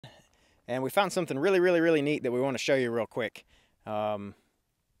and we found something really neat that we want to show you real quick.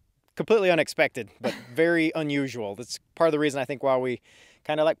 Completely unexpected, but very unusual. That's part of the reason I think why we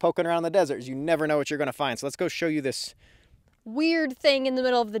kind of like poking around the desert is you never know what you're going to find. So let's go show you this weird thing in the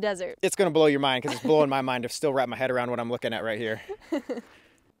middle of the desert. It's going to blow your mind because it's blowing my mind to still wrap my head around what I'm looking at right here.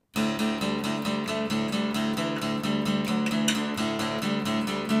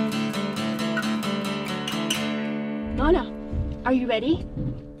 Nana, are you ready?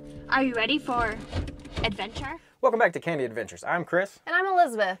 Are you ready for adventure? Welcome back to Candy Adventures. I'm Chris. And I'm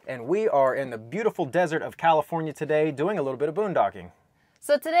Elizabeth. And we are in the beautiful desert of California today doing a little bit of boondocking.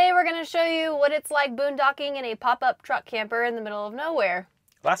 So today we're going to show you what it's like boondocking in a pop-up truck camper in the middle of nowhere.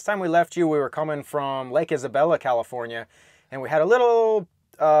 Last time we left you, we were coming from Lake Isabella, California, and we had a little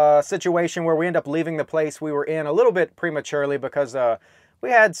situation where we ended up leaving the place we were in a little bit prematurely because we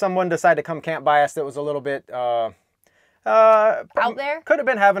had someone decide to come camp by us that was a little bit out there. Could have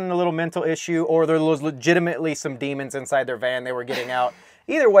been having a little mental issue, or there was legitimately some demons inside their van they were getting out.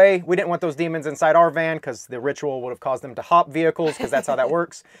 Either way, we didn't want those demons inside our van because the ritual would have caused them to hop vehicles because that's how that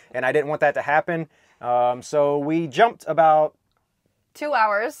works. And I didn't want that to happen. So we jumped about 2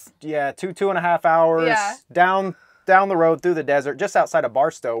 hours. Yeah, two and a half hours down the road through the desert just outside of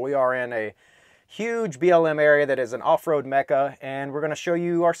Barstow. We are in a huge BLM area that is an off-road mecca. And we're going to show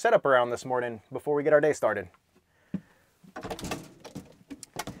you our setup around this morning before we get our day started.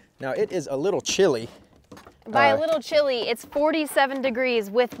 Now it is a little chilly. By a little chilly, it's 47 degrees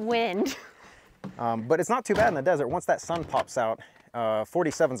with wind. But it's not too bad in the desert. Once that sun pops out,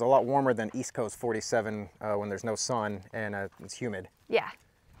 47 is a lot warmer than East Coast 47 when there's no sun and it's humid. Yeah.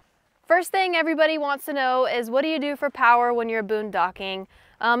 First thing everybody wants to know is what do you do for power when you're boondocking?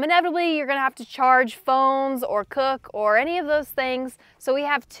 Inevitably, you're going to have to charge phones or cook or any of those things. So we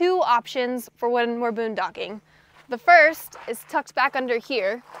have two options for when we're boondocking. The first is tucked back under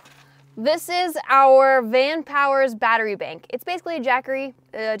here. This is our Van Powers battery bank. It's basically a Jackery,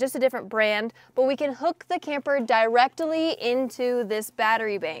 just a different brand, but we can hook the camper directly into this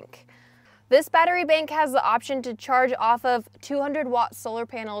battery bank. This battery bank has the option to charge off of 200-watt solar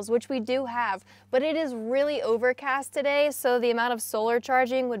panels, which we do have, but it is really overcast today, so the amount of solar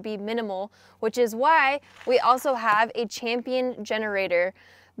charging would be minimal, which is why we also have a Champion generator.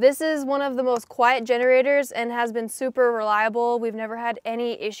 This is one of the most quiet generators and has been super reliable. We've never had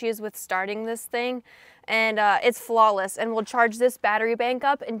any issues with starting this thing, and it's flawless, and we'll charge this battery bank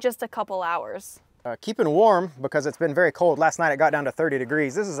up in just a couple hours. Keeping warm because it's been very cold. Last night it got down to 30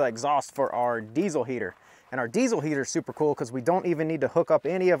 degrees. This is an exhaust for our diesel heater, and our diesel heater is super cool because we don't even need to hook up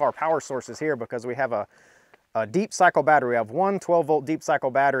any of our power sources here because we have a deep cycle battery. We have one 12-volt deep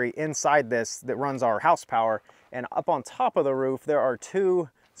cycle battery inside this that runs our house power, and up on top of the roof there are two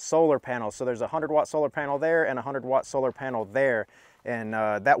solar panels. So there's a 100-watt solar panel there and a 100-watt solar panel there, and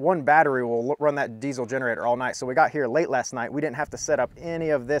that one battery will run that diesel generator all night. So we got here late last night. We didn't have to set up any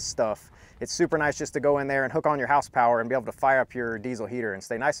of this stuff. It's super nice just to go in there and hook on your house power and be able to fire up your diesel heater and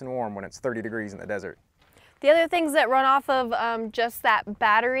stay nice and warm when it's 30 degrees in the desert. The other things that run off of just that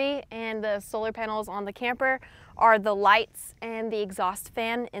battery and the solar panels on the camper are the lights and the exhaust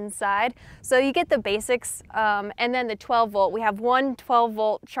fan inside. So you get the basics, and then the 12-volt. We have one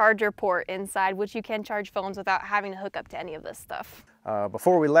 12-volt charger port inside, which you can charge phones without having to hook up to any of this stuff.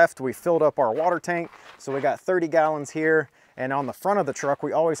 Before we left, we filled up our water tank. So we got 30 gallons here. And on the front of the truck,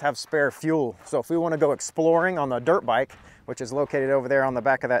 we always have spare fuel. So if we want to go exploring on the dirt bike, which is located over there on the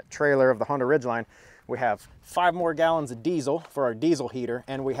back of that trailer of the Honda Ridgeline, we have 5 more gallons of diesel for our diesel heater,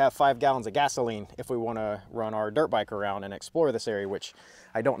 and we have 5 gallons of gasoline if we want to run our dirt bike around and explore this area, which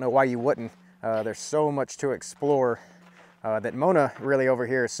I don't know why you wouldn't. There's so much to explore that Mona really over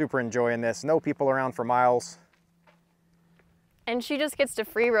here is super enjoying this. No people around for miles. And she just gets to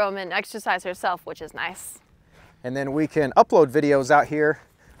free roam and exercise herself, which is nice. And then we can upload videos out here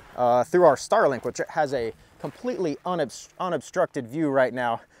through our Starlink, which has a completely unobstructed view right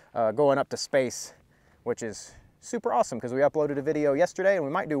now going up to space, which is super awesome because we uploaded a video yesterday, and we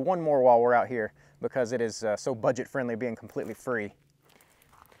might do one more while we're out here because it is so budget friendly, being completely free.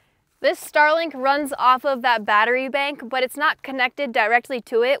 This Starlink runs off of that battery bank, but it's not connected directly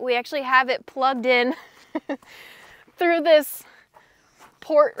to it. We actually have it plugged in through this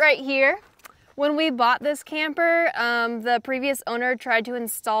port right here. When we bought this camper, the previous owner tried to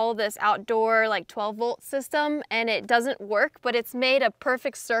install this outdoor like 12-volt system, and it doesn't work, but it's made a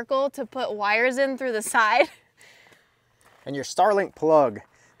perfect circle to put wires in through the side. And your Starlink plug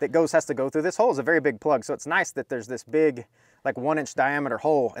that has to go through this hole is a very big plug, so it's nice that there's this big like 1-inch diameter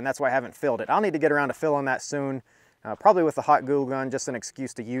hole, and that's why I haven't filled it. I'll need to get around to filling that soon. probably with a hot glue gun, just an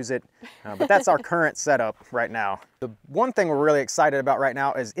excuse to use it. But that's our current setup right now. The one thing we're really excited about right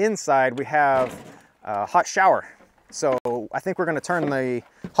now is inside we have a hot shower. So I think we're gonna turn the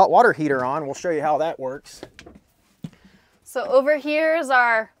hot water heater on. We'll show you how that works. So over here is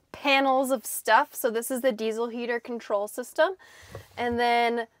our panels of stuff. So this is the diesel heater control system. And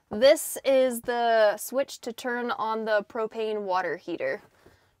then this is the switch to turn on the propane water heater.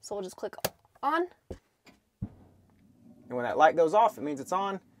 So we'll just click on. And when that light goes off, it means it's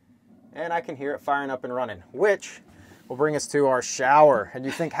on, and I can hear it firing up and running, which will bring us to our shower. And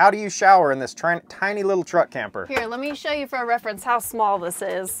you think, how do you shower in this tiny little truck camper? Here, let me show you for a reference how small this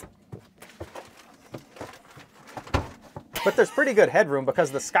is. But there's pretty good headroom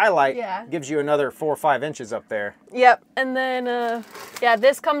because the skylight gives you another 4 or 5 inches up there. Yep, and then, yeah,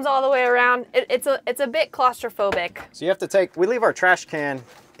 this comes all the way around. It's a bit claustrophobic. So you have to we leave our trash can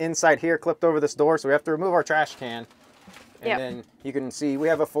inside here clipped over this door, so we have to remove our trash can. And then you can see we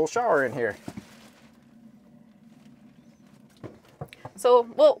have a full shower in here. So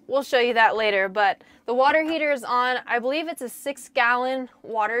we'll show you that later, but the water heater is on. I believe it's a 6-gallon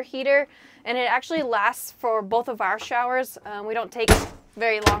water heater, and it actually lasts for both of our showers. We don't take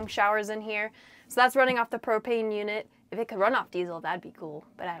very long showers in here. So that's running off the propane unit. If it could run off diesel, that'd be cool,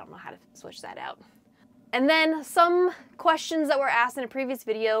 but I don't know how to switch that out. And then some questions that were asked in a previous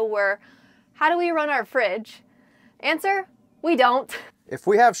video were, how do we run our fridge? Answer, we don't. If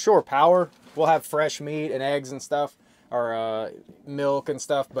we have shore power, we'll have fresh meat and eggs and stuff, or milk and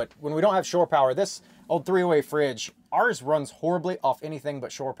stuff. But when we don't have shore power, this old 3-way fridge, ours runs horribly off anything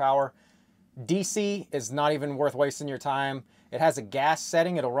but shore power. DC is not even worth wasting your time. It has a gas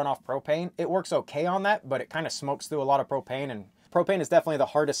setting, it'll run off propane. It works okay on that, but it kind of smokes through a lot of propane, and propane is definitely the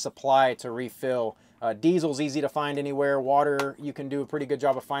hardest supply to refill. Diesel's easy to find anywhere. Water, you can do a pretty good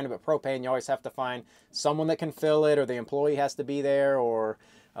job of finding, but propane, you always have to find someone that can fill it, or the employee has to be there, or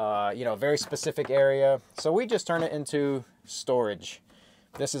you know, a very specific area. So we just turn it into storage.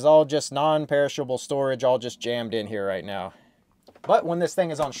 This is all just non-perishable storage, all just jammed in here right now. But when this thing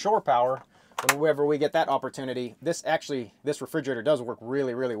is on shore power, whenever we get that opportunity, this refrigerator does work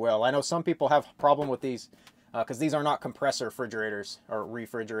really, really well. I know some people have a problem with these because these are not compressor refrigerators or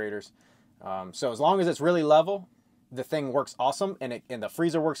refrigerators. So as long as it's really level, the thing works awesome, and the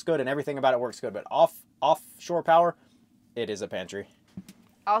freezer works good, and everything about it works good. But offshore power, it is a pantry.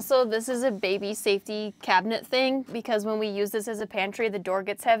 Also, this is a baby safety cabinet thing, because when we use this as a pantry, the door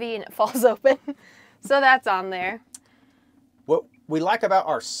gets heavy and it falls open. So that's on there. What we like about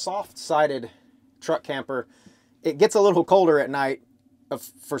our soft-sided truck camper, it gets a little colder at night,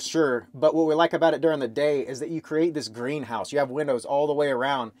 for sure. But what we like about it during the day is that you create this greenhouse. You have windows all the way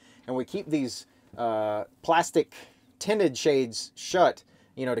around, and we keep these plastic tinted shades shut,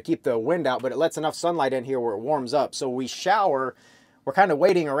 you know, to keep the wind out, but it lets enough sunlight in here where it warms up. So we shower, we're kind of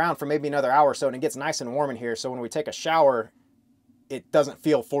waiting around for maybe another hour or so, and it gets nice and warm in here. So when we take a shower, it doesn't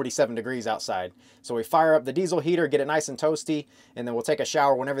feel 47 degrees outside. So we fire up the diesel heater, get it nice and toasty, and then we'll take a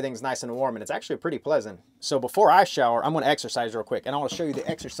shower when everything's nice and warm, and it's actually pretty pleasant. So before I shower, I'm gonna exercise real quick, and I wanna show you the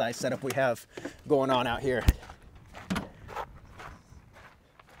exercise setup we have going on out here.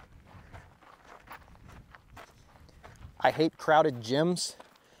 I hate crowded gyms.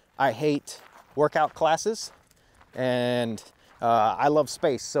 I hate workout classes, and I love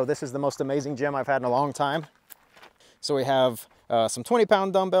space. So this is the most amazing gym I've had in a long time. So we have some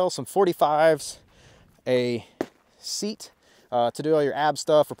 20-pound dumbbells, some 45s, a seat to do all your ab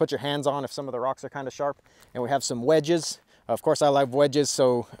stuff or put your hands on if some of the rocks are kind of sharp. And we have some wedges. Of course, I love wedges,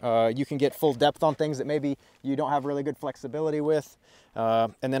 so you can get full depth on things that maybe you don't have really good flexibility with.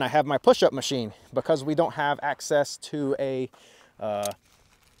 And then I have my push-up machine, because we don't have access to a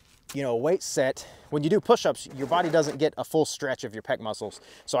weight set. When you do push-ups, your body doesn't get a full stretch of your pec muscles.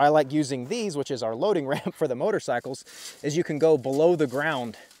 So I like using these, which is our loading ramp for the motorcycles, is you can go below the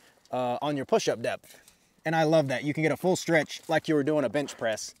ground on your push-up depth. And I love that. You can get a full stretch like you were doing a bench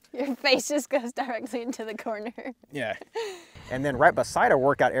press. Your face just goes directly into the corner. Yeah. And then right beside our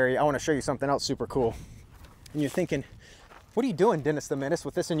workout area, I want to show you something else super cool. And you're thinking, what are you doing, Dennis the Menace,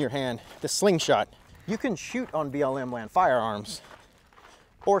 with this in your hand? The slingshot. You can shoot on BLM land firearms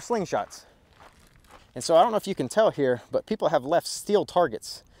or slingshots. And so I don't know if you can tell here, but people have left steel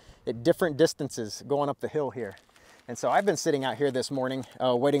targets at different distances going up the hill here. And so I've been sitting out here this morning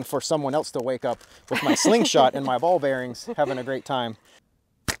waiting for someone else to wake up with my slingshot and my ball bearings, having a great time.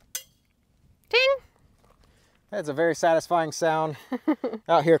 Ting! That's a very satisfying sound.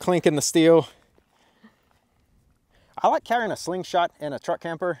 Out here clinking the steel. I like carrying a slingshot in a truck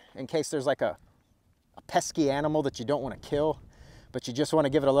camper in case there's like a pesky animal that you don't want to kill, but you just want to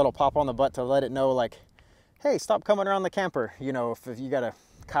give it a little pop on the butt to let it know, like, hey, stop coming around the camper. You know, if you got a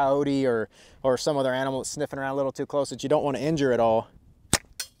coyote or some other animal that's sniffing around a little too close that you don't want to injure at all.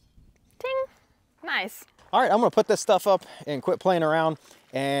 Ting. Nice. All right, I'm gonna put this stuff up and quit playing around,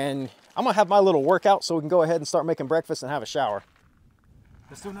 and I'm gonna have my little workout so we can go ahead and start making breakfast and have a shower.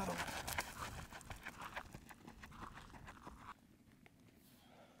 Let's do another one.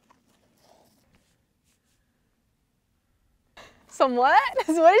 Some what? What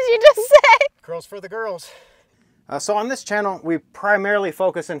did you just say? Girls for the girls. So on this channel, we primarily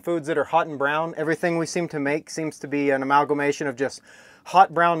focus on foods that are hot and brown. Everything we seem to make seems to be an amalgamation of just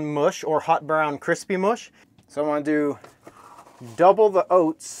hot brown mush or hot brown crispy mush. So I'm gonna do double the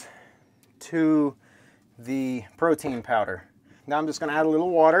oats to the protein powder. Now I'm just gonna add a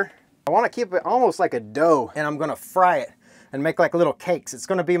little water. I wanna keep it almost like a dough, and I'm gonna fry it and make like little cakes. It's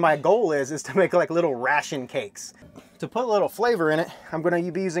gonna be, my goal is to make like little ration cakes. To put a little flavor in it, I'm gonna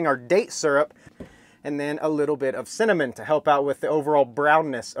be using our date syrup and then a little bit of cinnamon to help out with the overall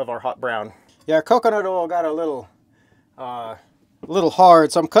brownness of our hot brown. Yeah, our coconut oil got a little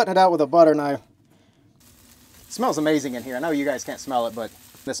hard, so I'm cutting it out with a butter knife. It smells amazing in here. I know you guys can't smell it, but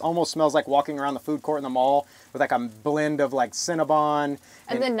this almost smells like walking around the food court in the mall with like a blend of like Cinnabon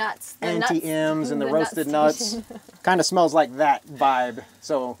and the nuts, Anti-M's and the roasted nuts. Kind of smells like that vibe.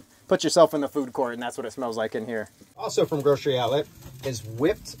 So put yourself in the food court, and that's what it smells like in here. Also from Grocery Outlet is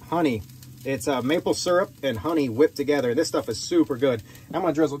whipped honey. It's maple syrup and honey whipped together. This stuff is super good. I'm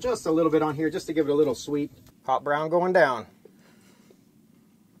gonna drizzle just a little bit on here just to give it a little sweet. Hot brown going down.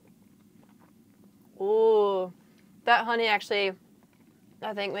 Ooh, that honey actually,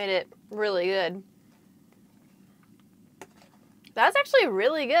 I think, made it really good. That's actually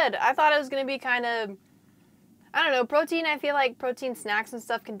really good. I thought it was gonna be kind of, I don't know, protein. I feel like protein snacks and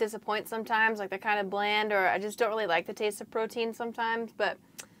stuff can disappoint sometimes. Like they're kind of bland, or I just don't really like the taste of protein sometimes. But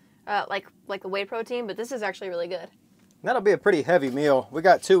like the whey protein. But this is actually really good. That'll be a pretty heavy meal. We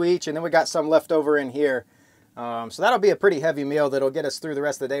got 2 each, and then we got some left over in here. So that'll be a pretty heavy meal that'll get us through the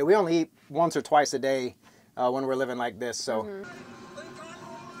rest of the day. We only eat once or twice a day when we're living like this. So.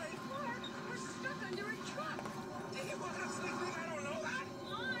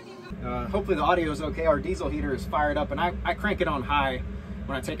 Hopefully the audio is okay. Our diesel heater is fired up, and I crank it on high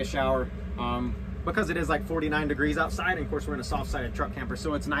when I take a shower because it is like 49 degrees outside, and of course we're in a soft-sided truck camper,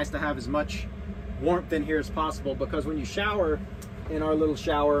 so it's nice to have as much warmth in here as possible, because when you shower in our little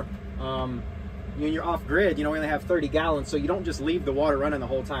shower, when you're off grid, you know, we only have 30 gallons, so you don't just leave the water running the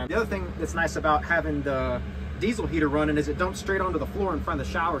whole time. The other thing that's nice about having the diesel heater running is it dumps straight onto the floor in front of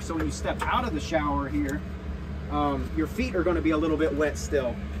the shower, so when you step out of the shower here, your feet are going to be a little bit wet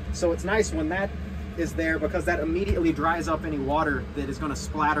still. So it's nice when that is there, because that immediately dries up any water that is going to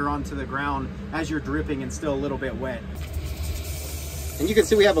splatter onto the ground as you're dripping and still a little bit wet. And you can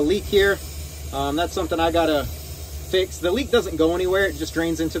see we have a leak here. That's something I gotta fix. The leak doesn't go anywhere, it just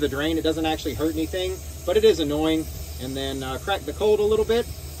drains into the drain. It doesn't actually hurt anything, but it is annoying. And then crack the code a little bit.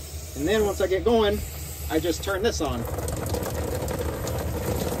 And then once I get going, I just turn this on.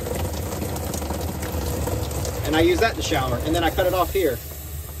 And I use that to shower, and then I cut it off here.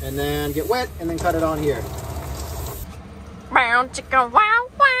 And then get wet, and then cut it on here. Wow, chicka, wow,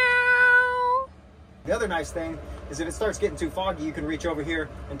 wow. The other nice thing is if it starts getting too foggy, you can reach over here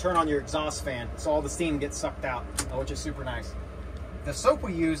and turn on your exhaust fan, so all the steam gets sucked out, which is super nice. The soap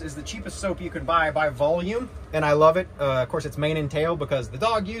we use is the cheapest soap you can buy by volume, and I love it. Of course, it's mane and tail because the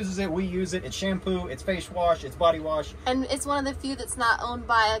dog uses it, we use it. It's shampoo, it's face wash, it's body wash. And it's one of the few that's not owned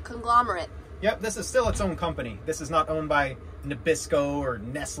by a conglomerate. Yep, this is still its own company. This is not owned by Nabisco or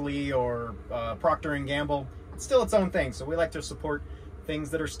Nestle or Procter & Gamble. It's still its own thing, so we like to support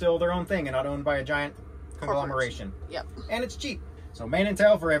things that are still their own thing and not owned by a giant conglomeration. Yep. And it's cheap. So mane and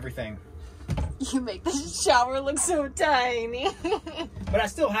tail for everything. You make the shower look so tiny. But I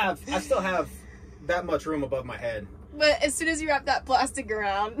still have that much room above my head. But as soon as you wrap that plastic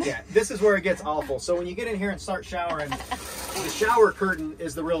around. Yeah, this is where it gets awful. So when you get in here and start showering, the shower curtain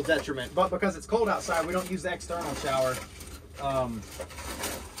is the real detriment. But because it's cold outside, we don't use the external shower.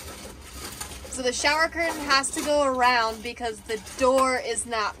 So the shower curtain has to go around because the door is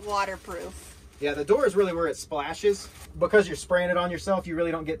not waterproof. Yeah, the door is really where it splashes. Because you're spraying it on yourself, you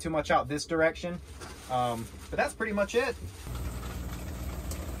really don't get too much out this direction. But that's pretty much it.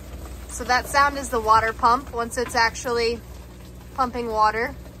 So that sound is the water pump once it's actually pumping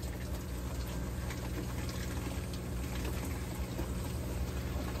water.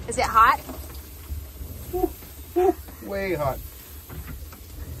 Is it hot? Way hot.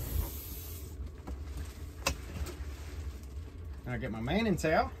 I get my mane and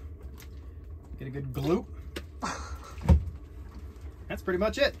tail. Get a good gloop. That's pretty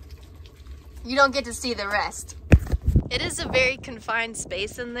much it. you don't get to see the rest. It is a very confined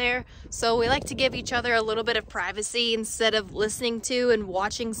space in there, so we like to give each other a little bit of privacy instead of listening to and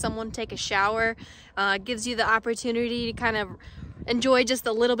watching someone take a shower. It gives you the opportunity to kind of enjoy just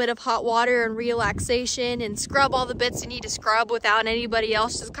a little bit of hot water and relaxation and scrub all the bits you need to scrub without anybody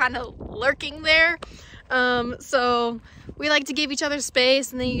else just kind of lurking there. So we like to give each other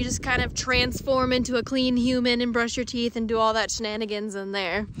space, and then you just kind of transform into a clean human and brush your teeth and do all that shenanigans in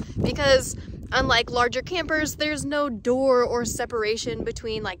there. Because unlike larger campers, there's no door or separation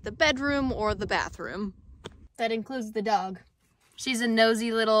between like the bedroom or the bathroom. That includes the dog. She's a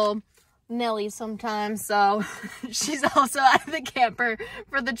nosy little Nelly sometimes, so she's also out of the camper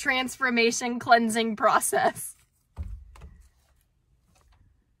for the transformation cleansing process.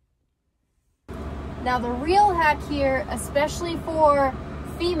 Now the real hack here, especially for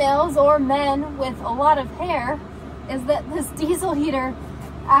females or men with a lot of hair, is that this diesel heater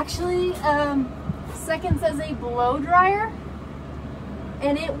actually seconds as a blow dryer,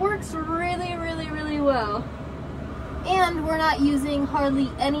 and it works really well. And we're not using hardly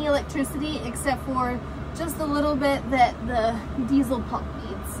any electricity except for just a little bit that the diesel pump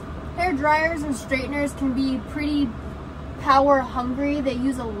needs. Hair dryers and straighteners can be pretty power hungry. They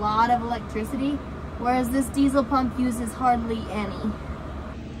use a lot of electricity, whereas this diesel pump uses hardly any.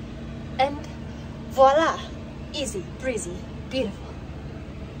 And voila! Easy, breezy, beautiful,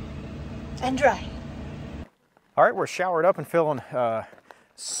 and dry. All right, we're showered up and feeling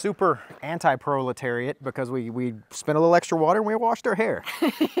super anti-proletariat because we spent a little extra water and we washed our hair,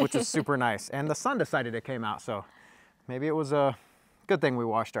 which is super nice. And the sun decided it came out, so maybe it was a good thing we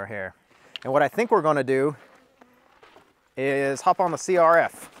washed our hair. And what I think we're gonna do is hop on the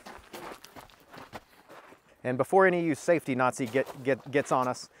CRF. And before any of you safety Nazi gets on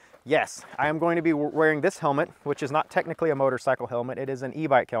us, yes, I am going to be wearing this helmet, which is not technically a motorcycle helmet. It is an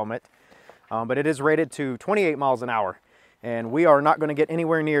e-bike helmet, but it is rated to 28 miles an hour. And we are not going to get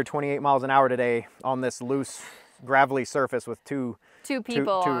anywhere near 28 miles an hour today on this loose, gravelly surface with two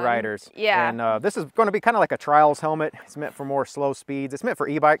riders. Yeah. And this is going to be kind of like a trials helmet. It's meant for more slow speeds. It's meant for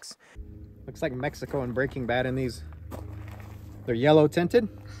e-bikes. Looks like Mexico and Breaking Bad in these. They're yellow tinted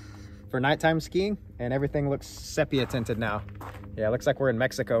for nighttime skiing, and everything looks sepia tinted now. Yeah, it looks like we're in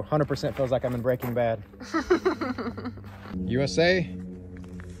Mexico. 100% feels like I'm in Breaking Bad. USA.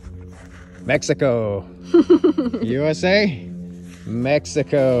 Mexico. USA,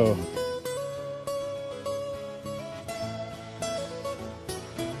 Mexico.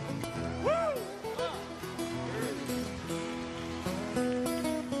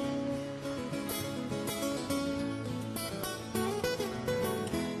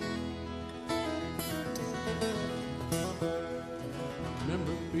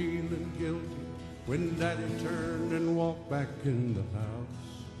 Remember feeling guilty when Daddy turned and walked back in the house.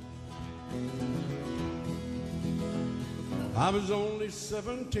 I was only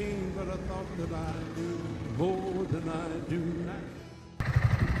 17, but I thought that I knew more than I do now.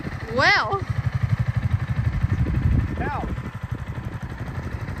 Well. Now.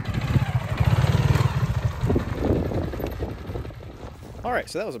 All right,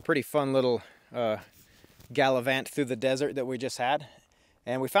 so that was a pretty fun little gallivant through the desert that we just had.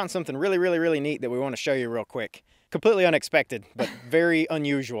 And we found something really neat that we want to show you real quick. Completely unexpected, but very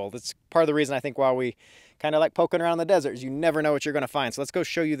unusual. That's part of the reason I think why we kind of like poking around the desert is you never know what you're going to find. So let's go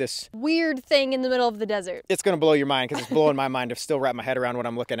show you this Weird thing in the middle of the desert. It's going to blow your mind because it's blowing my mind to still wrap my head around what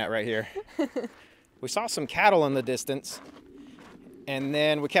I'm looking at right here. We saw some cattle in the distance, and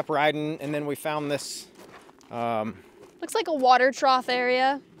then we kept riding, and then we found this. Looks like a water trough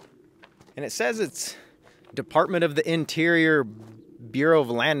area. And it says it's Department of the Interior Bureau of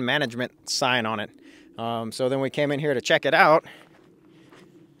Land Management sign on it. So then we came in here to check it out.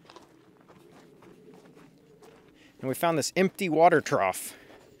 And we found this empty water trough.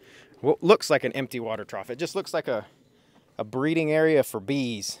 What looks like an empty water trough. It just looks like a breeding area for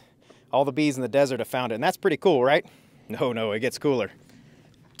bees. All the bees in the desert have found it, and that's pretty cool, right? No, it gets cooler.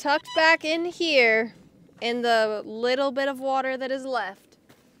 Tucked back in here, in the little bit of water that is left,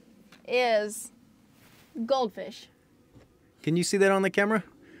 is goldfish. Can you see that on the camera?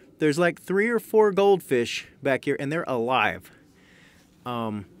 There's like 3 or 4 goldfish back here, and they're alive.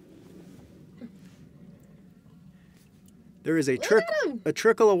 There is a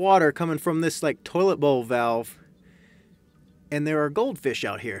trickle of water coming from this like toilet bowl valve, and there are goldfish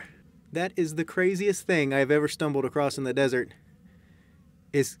out here. That is the craziest thing I've ever stumbled across in the desert,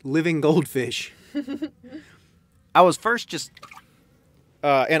 is living goldfish. I was first just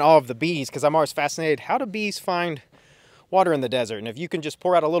in awe of the bees, because I'm always fascinated. How do bees find water in the desert? And if you can just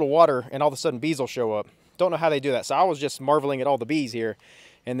pour out a little water and all of a sudden bees will show up. Don't know how they do that. So I was just marveling at all the bees here.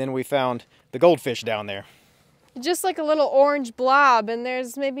 And then we found the goldfish down there. Just like a little orange blob, and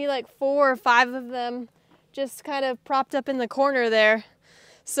there's maybe like 4 or 5 of them just kind of propped up in the corner there.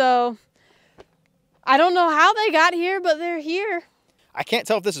 So I don't know how they got here, but they're here. I can't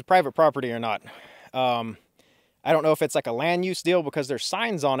tell if this is private property or not. I don't know if it's like a land use deal because there's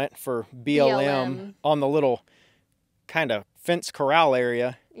signs on it for BLM on the little kind of fence corral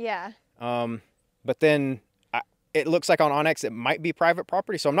area. Yeah. But then it looks like on Onyx it might be private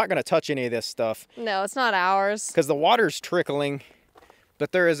property, so I'm not going to touch any of this stuff. No, it's not ours. Because the water's trickling,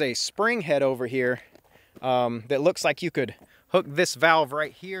 but there is a spring head over here that looks like you could hook this valve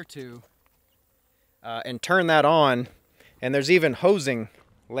right here to and turn that on. And there's even hosing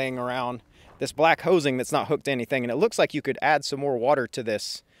laying around, this black hosing that's not hooked to anything. And it looks like you could add some more water to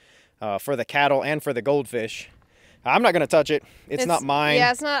this for the cattle and for the goldfish. I'm not going to touch it. It's not mine.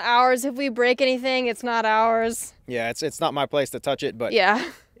 Yeah, it's not ours. If we break anything, it's not ours. Yeah, it's not my place to touch it. But yeah,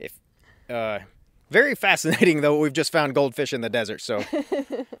 if very fascinating though. We've just found goldfish in the desert, so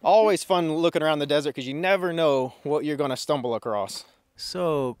always fun looking around the desert because you never know what you're going to stumble across.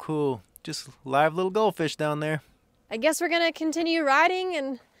 So cool, just live little goldfish down there. I guess we're going to continue riding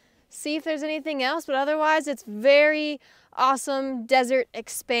and see if there's anything else, but otherwise it's very awesome desert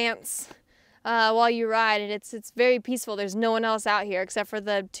expanse while you ride, and it's very peaceful. There's no one else out here except for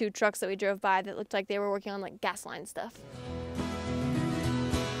the 2 trucks that we drove by that looked like they were working on like gas line stuff.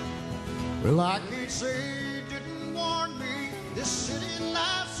 Well, I can't say you didn't warn me. This city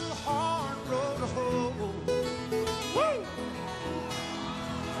life's a hard road to hoe.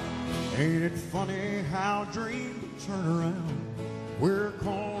 Ain't it funny how dreams turn around where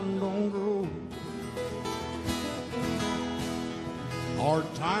corn don't grow?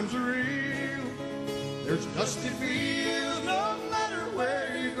 Hard times are real. There's dusty fields no matter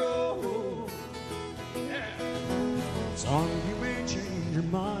where you go. Yeah. Son, you may change your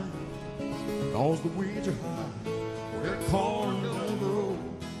mind, 'cause the weeds are high where corn don't grow.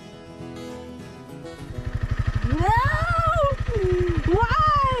 No! Why?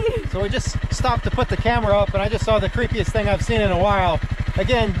 So we just stopped to put the camera up, and I just saw the creepiest thing I've seen in a while.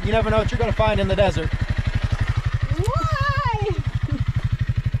 Again, you never know what you're going to find in the desert. Why?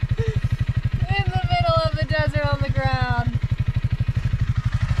 In the middle of the desert on the ground.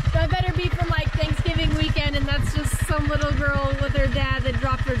 That better be from like Thanksgiving weekend, and that's just some little girl with her dad that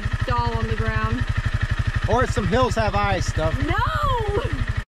dropped her doll on the ground. Or some hills have eyes stuff. No!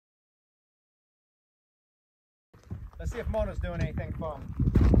 Let's see if Mona's doing anything fun.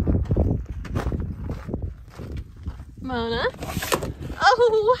 Mona?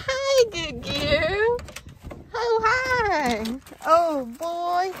 Oh, hi, good girl. Oh, hi. Oh,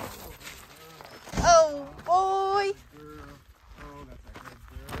 boy. Oh, boy. Oh,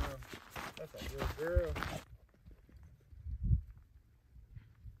 that's a good girl.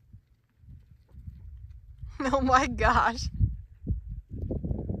 Oh my gosh.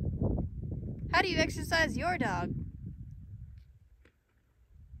 How do you exercise your dog?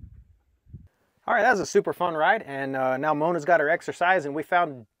 All right, that was a super fun ride, and now Mona's got her exercise, and we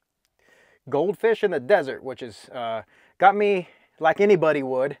found goldfish in the desert, which is got me, like anybody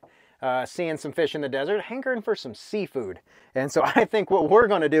would, seeing some fish in the desert, hankering for some seafood. And so I think what we're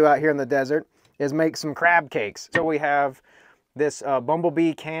going to do out here in the desert is make some crab cakes. So we have this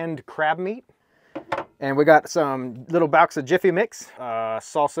bumblebee canned crab meat, and we got some little box of Jiffy Mix,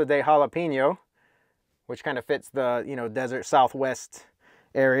 salsa de jalapeno, which kind of fits the, you know, desert southwest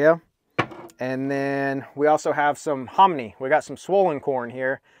area. And then we also have some hominy. We got some swollen corn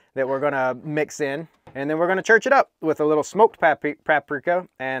here that we're gonna mix in. And then we're gonna church it up with a little smoked paprika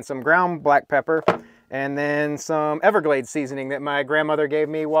and some ground black pepper, and then some Everglades seasoning that my grandmother gave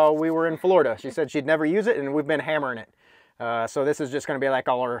me while we were in Florida. She said she'd never use it, and we've been hammering it. So this is just gonna be like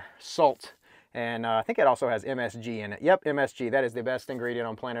all our salt. And I think it also has MSG in it. Yep, MSG. That is the best ingredient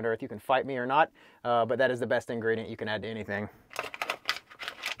on planet Earth. You can fight me or not, but that is the best ingredient you can add to anything.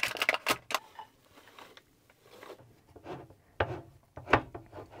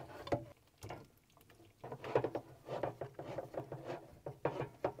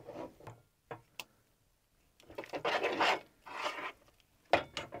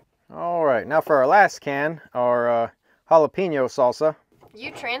 All right, now for our last can, our jalapeno salsa.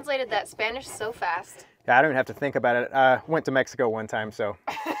 You translated that Spanish so fast. Yeah, I don't even have to think about it. I went to Mexico one time, so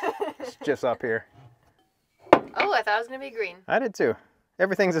it's just up here. Oh, I thought it was going to be green. I did too.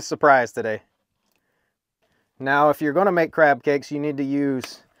 Everything's a surprise today. Now, if you're going to make crab cakes, you need to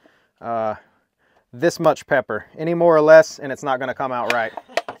use this much pepper. Any more or less, and it's not going to come out right.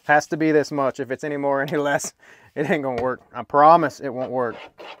 Has to be this much. If it's any more or any less, it ain't going to work. I promise it won't work.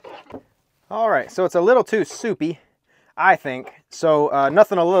 All right, so it's a little too soupy. I think. So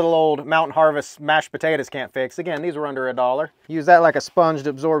nothing a little old Mountain Harvest mashed potatoes can't fix. Again, these were under $1. Use that like a sponge to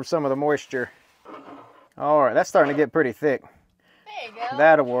absorb some of the moisture. All right, that's starting to get pretty thick. There you go.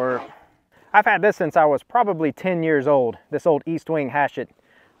 That'll work. I've had this since I was probably 10 years old, this old East Wing hatchet.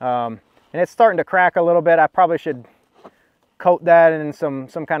 And it's starting to crack a little bit. I probably should coat that in some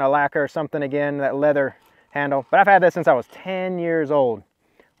kind of lacquer or something again, that leather handle. But I've had this since I was 10 years old,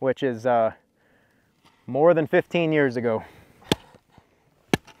 which is more than 15 years ago.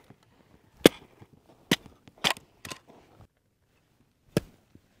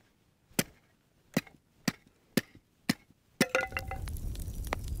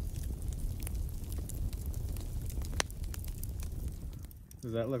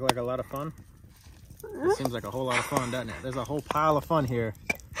 Does that look like a lot of fun? It seems like a whole lot of fun, doesn't it? There's a whole pile of fun here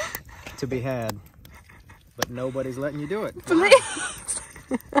to be had, but nobody's letting you do it. Please.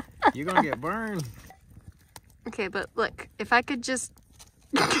 You're gonna get burned. Okay, but look, if I could just...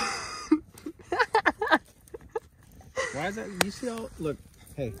 Why is that? You see all, look,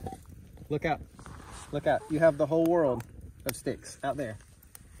 hey, look out. Look out. You have the whole world of sticks out there.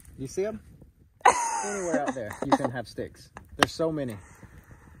 You see them? Anywhere out there, you can have sticks. There's so many.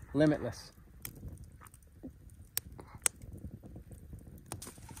 Limitless.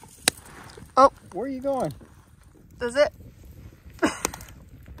 Oh. Where are you going? Does it?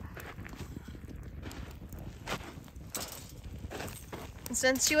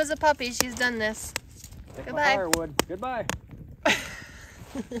 Since she was a puppy, she's done this. Take Goodbye. my firewood. Goodbye.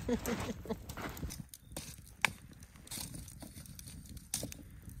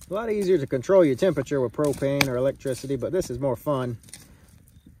 A lot easier to control your temperature with propane or electricity, but this is more fun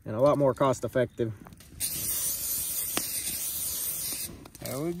and a lot more cost effective.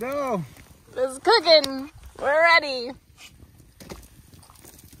 There we go. It's cooking. We're ready.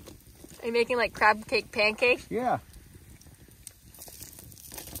 Are you making like crab cake pancake? Yeah.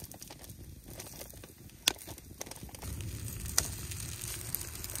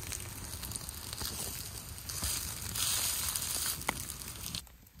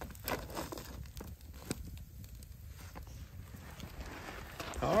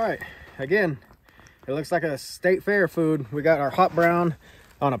 All right, again, it looks like a state fair food. We got our hot brown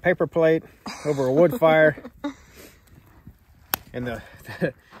on a paper plate over a wood fire. And the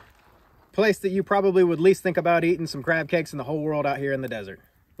place that you probably would least think about eating some crab cakes in the whole world out here in the desert.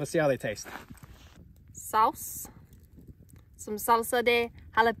 Let's see how they taste. Sauce. Some salsa de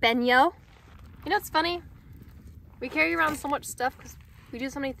jalapeno. You know what's funny? We carry around so much stuff because we do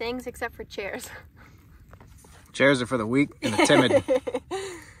so many things except for chairs. Chairs are for the weak and the timid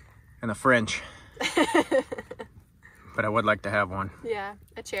and the French. But I would like to have one. Yeah,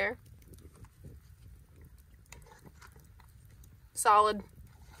 a chair. Solid.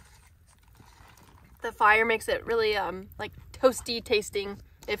 The fire makes it really like toasty tasting,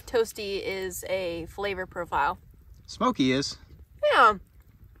 if toasty is a flavor profile. Smoky is. Yeah.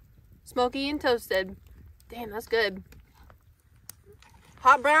 Smoky and toasted. Damn, that's good.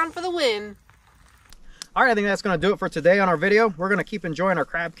 Hot brown for the win. All right, I think that's going to do it for today on our video. We're going to keep enjoying our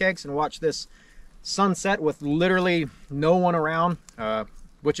crab cakes and watch this sunset with literally no one around,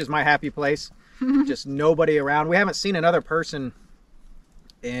 which is my happy place. Just nobody around. We haven't seen another person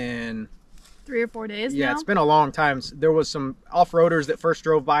in 3 or 4 days yeah, now? It's been a long time. There was some off-roaders that first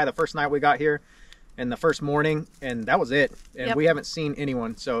drove by the first night we got here and the first morning, and that was it. And we haven't seen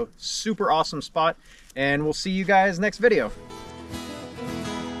anyone. So super awesome spot, and we'll see you guys next video.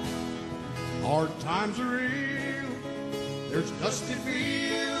 Hard times are real. There's dusty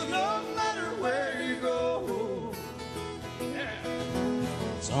fields no matter where you go. Yeah.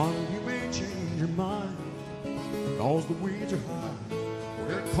 Son, you may change your mind, cause the weeds are high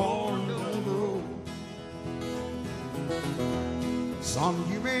where corn don't grow. Son,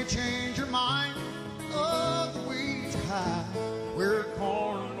 you may change your mind.